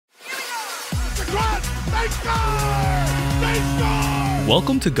They score! They score!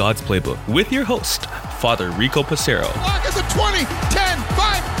 Welcome to God's Playbook with your host, Father Rico Passero. Lock at the 20, 10,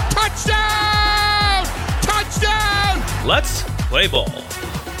 5, touchdown! Touchdown! Let's play ball.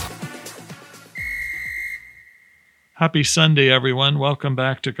 Happy Sunday, everyone. Welcome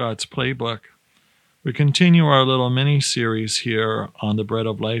back to God's Playbook. We continue our little mini-series here on the Bread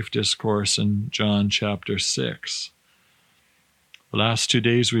of Life discourse in John chapter 6. The last 2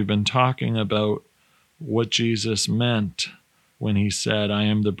 days we've been talking about what Jesus meant when he said, I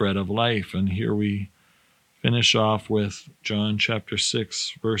am the bread of life. And here we finish off with John chapter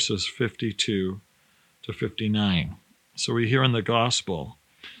 6, verses 52 to 59. So we hear in the gospel,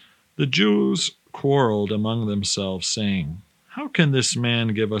 the Jews quarreled among themselves, saying, how can this man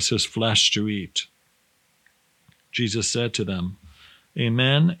give us his flesh to eat? Jesus said to them,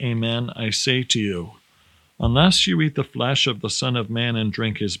 Amen, amen, I say to you, unless you eat the flesh of the Son of Man and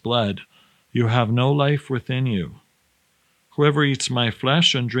drink his blood, you have no life within you. Whoever eats my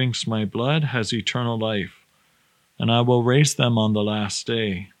flesh and drinks my blood has eternal life, and I will raise them on the last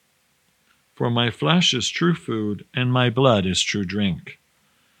day. For my flesh is true food, and my blood is true drink.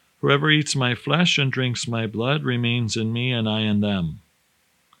 Whoever eats my flesh and drinks my blood remains in me, and I in them.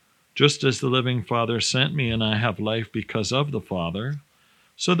 Just as the living Father sent me, and I have life because of the Father,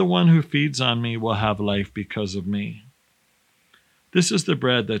 so the one who feeds on me will have life because of me. This is the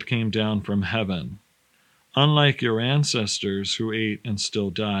bread that came down from heaven, unlike your ancestors who ate and still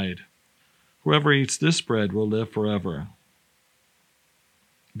died. Whoever eats this bread will live forever.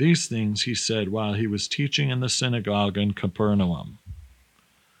 These things he said while he was teaching in the synagogue in Capernaum.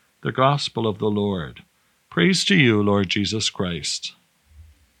 The Gospel of the Lord. Praise to you, Lord Jesus Christ.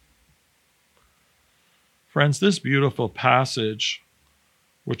 Friends, this beautiful passage,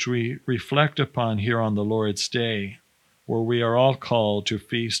 which we reflect upon here on the Lord's Day, where we are all called to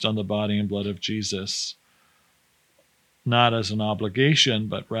feast on the body and blood of Jesus, not as an obligation,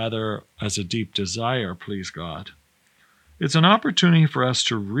 but rather as a deep desire, please God. It's an opportunity for us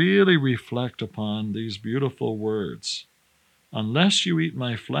to really reflect upon these beautiful words. Unless you eat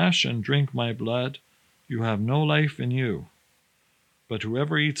my flesh and drink my blood, you have no life in you. But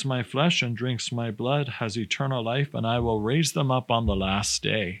whoever eats my flesh and drinks my blood has eternal life, and I will raise them up on the last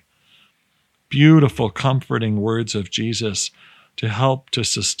day. Beautiful, comforting words of Jesus to help to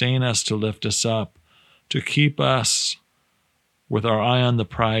sustain us, to lift us up, to keep us with our eye on the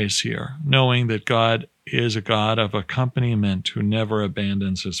prize here, knowing that God is a God of accompaniment who never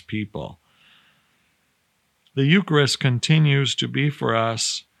abandons his people. The Eucharist continues to be for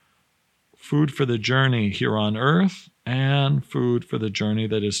us food for the journey here on earth and food for the journey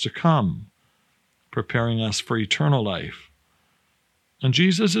that is to come, preparing us for eternal life. And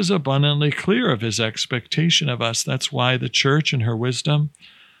Jesus is abundantly clear of his expectation of us. That's why the Church, in her wisdom,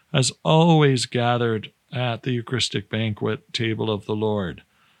 has always gathered at the Eucharistic banquet table of the Lord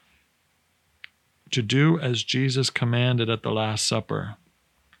to do as Jesus commanded at the Last Supper.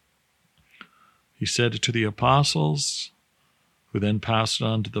 He said to the apostles, who then passed it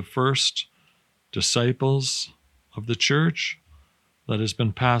on to the first disciples of the church, that has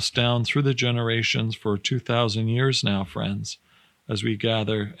been passed down through the generations for 2,000 years now, friends, as we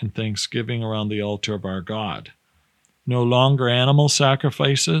gather in thanksgiving around the altar of our God. No longer animal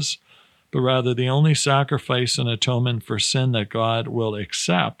sacrifices, but rather the only sacrifice and atonement for sin that God will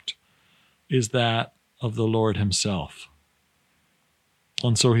accept is that of the Lord himself.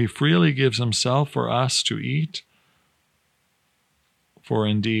 And so he freely gives himself for us to eat, for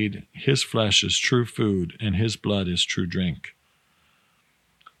indeed his flesh is true food and his blood is true drink.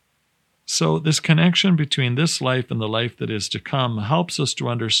 So this connection between this life and the life that is to come helps us to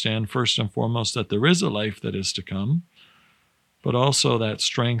understand first and foremost that there is a life that is to come, but also that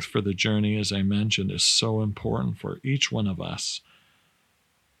strength for the journey, as I mentioned, is so important for each one of us.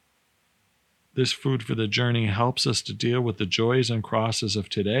 This food for the journey helps us to deal with the joys and crosses of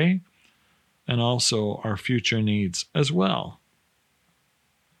today and also our future needs as well.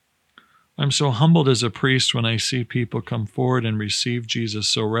 I'm so humbled as a priest when I see people come forward and receive Jesus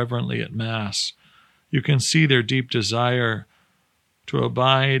so reverently at Mass. You can see their deep desire to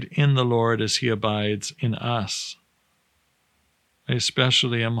abide in the Lord as he abides in us. I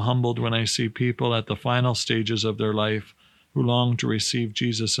especially am humbled when I see people at the final stages of their life who long to receive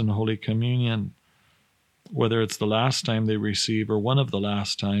Jesus in Holy Communion, whether it's the last time they receive or one of the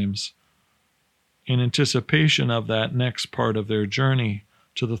last times, in anticipation of that next part of their journey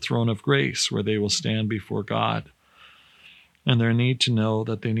to the throne of grace, where they will stand before God, and their need to know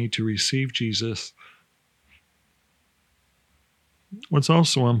that they need to receive Jesus. What's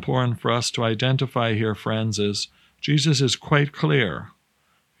also important for us to identify here, friends, is Jesus is quite clear.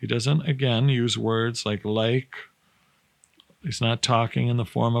 He doesn't, again, use words like. He's not talking in the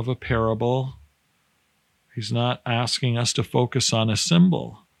form of a parable. He's not asking us to focus on a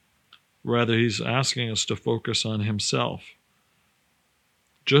symbol. Rather, he's asking us to focus on himself.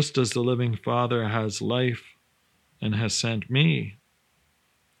 Just as the living Father has life and has sent me,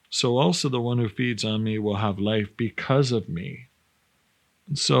 so also the one who feeds on me will have life because of me.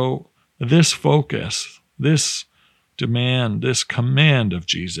 And so this focus, this demand, this command of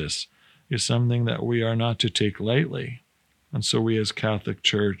Jesus is something that we are not to take lightly. And so we as Catholic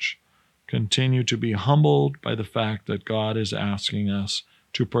Church continue to be humbled by the fact that God is asking us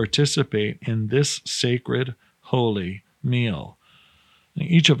to participate in this sacred, holy meal. And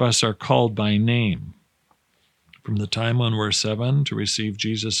each of us are called by name. From the time when we're 7 to receive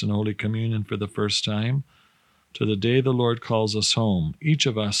Jesus in Holy Communion for the first time, to the day the Lord calls us home, each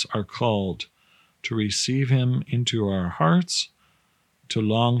of us are called to receive him into our hearts, to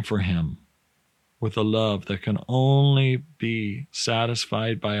long for him with a love that can only be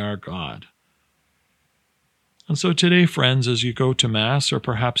satisfied by our God. And so today, friends, as you go to Mass, or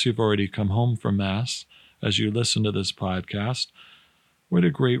perhaps you've already come home from Mass as you listen to this podcast, what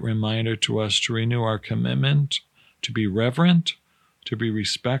a great reminder to us to renew our commitment to be reverent, to be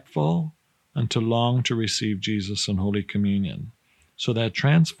respectful, and to long to receive Jesus in Holy Communion, so that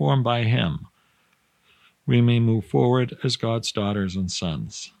transformed by him, we may move forward as God's daughters and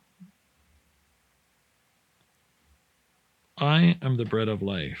sons. I am the bread of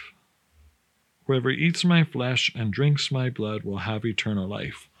life. Whoever eats my flesh and drinks my blood will have eternal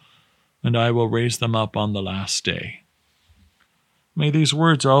life, and I will raise them up on the last day. May these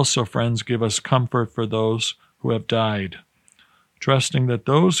words also, friends, give us comfort for those who have died, trusting that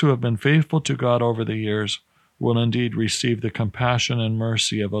those who have been faithful to God over the years will indeed receive the compassion and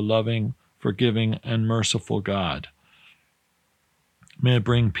mercy of a loving, forgiving, and merciful God. May it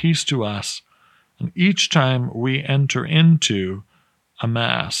bring peace to us, and each time we enter into a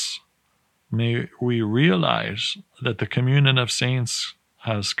Mass, may we realize that the communion of saints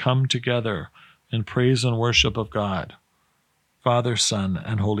has come together in praise and worship of God, Father, Son,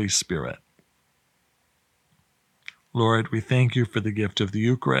 and Holy Spirit. Lord, we thank you for the gift of the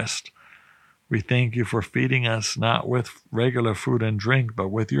Eucharist. We thank you for feeding us not with regular food and drink, but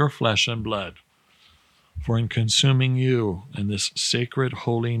with your flesh and blood. For in consuming you in this sacred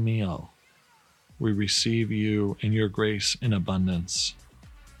holy meal, we receive you and your grace in abundance.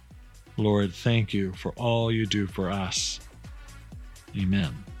 Lord, thank you for all you do for us.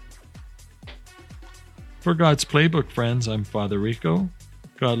 Amen. For God's Playbook, friends, I'm Father Rico.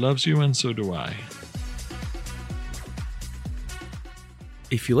 God loves you, and so do I.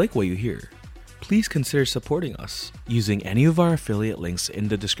 If you like what you hear, please consider supporting us using any of our affiliate links in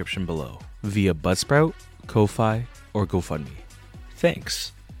the description below via Buzzsprout, Ko-Fi, or GoFundMe.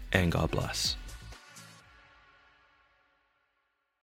 Thanks, and God bless.